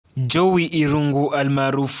Jowie Irungu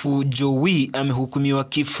almaarufu Jowie amehukumiwa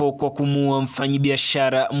kifo kwa kumuua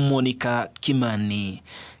mfanyibiashara Monica Kimani.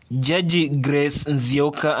 Jaji Grace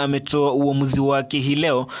Nzioka ametoa uamuzi wake hii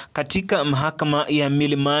leo katika mahakama ya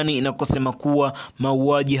Milimani na kusema kuwa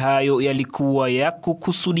mauaji hayo yalikuwa ya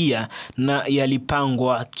kukusudia na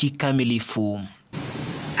yalipangwa kikamilifu.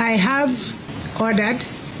 I have ordered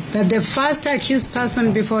that the first accused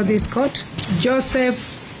person before this court, Jowie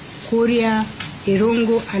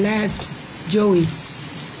Irungu alias Jowie,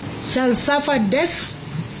 shall suffer death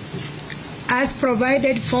as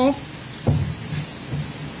provided for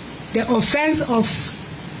the offense of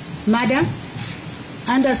murder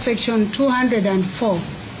under section 204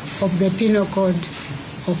 of the Penal Code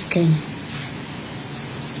of Kenya.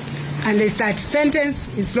 Unless that sentence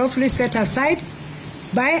is lawfully set aside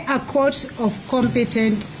by a court of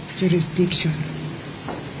competent jurisdiction.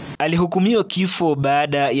 Alihukumiwa kifo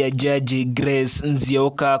baada ya Jaji Grace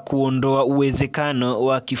Nzioka kuondoa uwezekano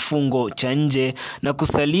wa kifungo cha nje na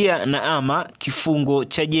kusalia na ama kifungo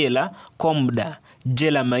cha jela kwa muda,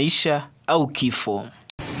 jela maisha au kifo.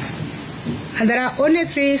 And there are only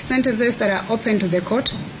 3 sentences that are open to the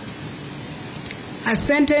court. A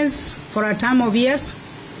sentence for a term of years,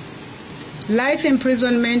 life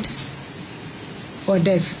imprisonment, or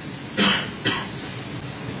death.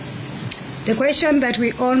 The question that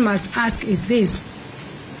we all must ask is this: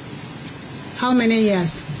 how many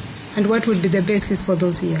years, and what would be the basis for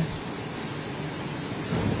those years?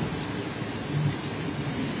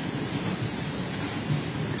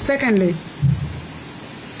 Secondly,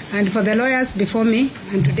 and for the lawyers before me,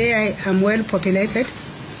 and today I am well populated,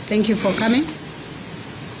 thank you for coming.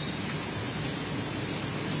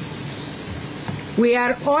 We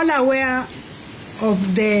are all aware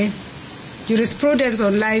of the jurisprudence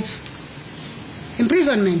on life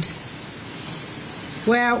imprisonment,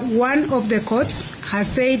 where one of the courts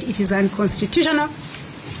has said it is unconstitutional.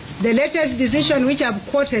 The latest decision which I've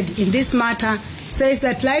quoted in this matter says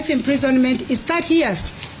that life imprisonment is 30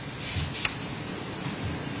 years.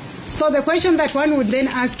 So the question that one would then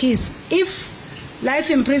ask is, if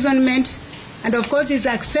life imprisonment, and of course is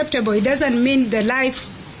acceptable, it doesn't mean the life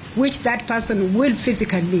which that person will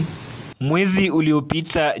physically live. Mwezi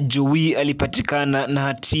uliopita Jowie alipatikana na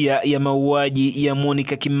hatia ya mauaji ya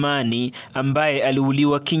Monica Kimani ambaye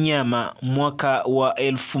aliuliwa kinyama mwaka wa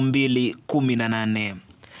 2018.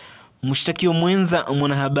 Mshtakiwa mwenza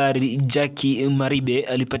mwanahabari Jackie Maribe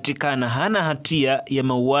alipatikana hana hatia ya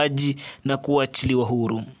mauaji na kuachiliwa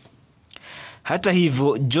huru. Hata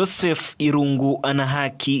hivyo, Jowie Irungu ana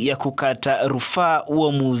haki ya kukata rufaa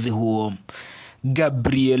uamuzi huo.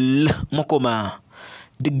 Gabriel Mokoma,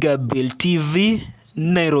 The Gabriel TV,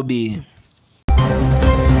 Nairobi.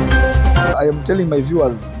 I am telling my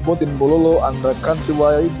viewers, both in Bololo and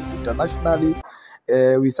countrywide, internationally,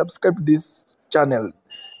 we subscribe to this channel.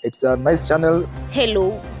 It's a nice channel.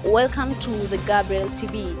 Hello, welcome to The Gabriel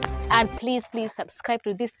TV. And please subscribe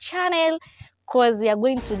to this channel, because we are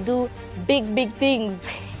going to do big things.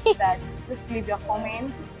 Just leave your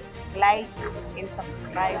comments, like, and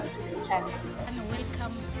subscribe to the channel. And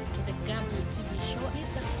welcome to The Gabriel TV show. Please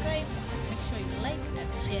subscribe, make sure you like and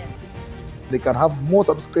share this video. They can have more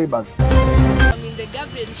subscribers. I'm in The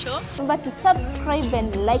Gabriel show. Remember to subscribe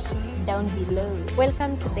and like down below.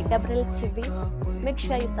 Welcome to The Gabriel TV. Make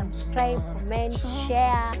sure you subscribe, comment,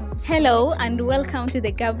 share. Hello and welcome to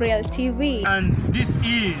The Gabriel TV. And this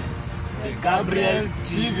is The Gabriel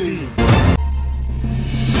TV.